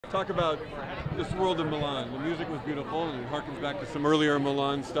Talk about this world of Mulan. The music was beautiful, and it harkens back to some earlier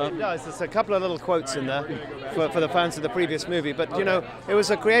Mulan stuff. It does. There's a couple of little quotes in there for the fans of the previous movie. But, you know, it was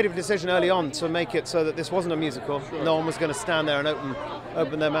a creative decision early on to make it so that this wasn't a musical. Sure. No one was going to stand there and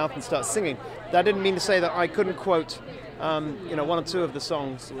open their mouth and start singing. That didn't mean to say that I couldn't quote you know, one or two of the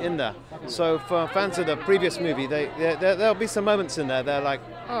songs in there. So for fans of the previous movie, there'll be some moments in there. They're like,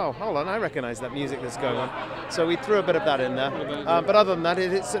 oh, hold on, I recognize that music that's going on. So we threw a bit of that in there. But other than that,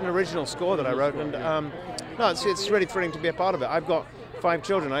 it's an original score that I wrote, and no, it's really thrilling to be a part of it. I've got 5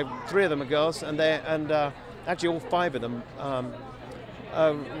 children. 3 of them are girls, and actually all 5 of them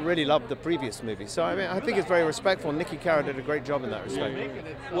really loved the previous movie. So I mean, I think it's very respectful. Nikki Cara did a great job in that respect.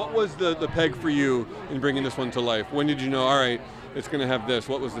 What was the peg for you in bringing this one to life? When did you know, all right, it's going to have this?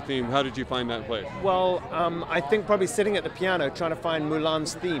 What was the theme? How did you find that place? Well, I think probably sitting at the piano trying to find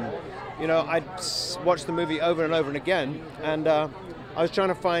Mulan's theme. You know, I'd watched the movie over and over and again, and I was trying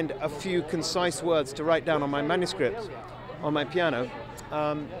to find a few concise words to write down on my manuscript on my piano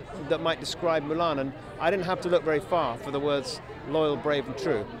that might describe Mulan, and I didn't have to look very far for the words loyal, brave and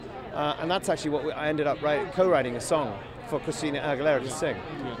true, and that's actually what I ended up co-writing a song for Christina Aguilera to sing.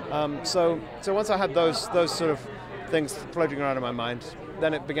 So once I had those sort of things floating around in my mind,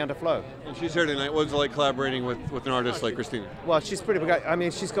 then it began to flow. And she's here tonight. What was it like collaborating with an artist like Christina? Well, she's pretty big. I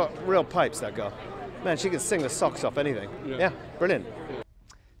mean, she's got real pipes, that girl. Man, she can sing the socks off anything. Yeah, brilliant.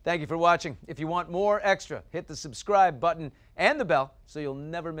 Thank you for watching. If you want more extra, hit the subscribe button and the bell so you'll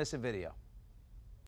never miss a video.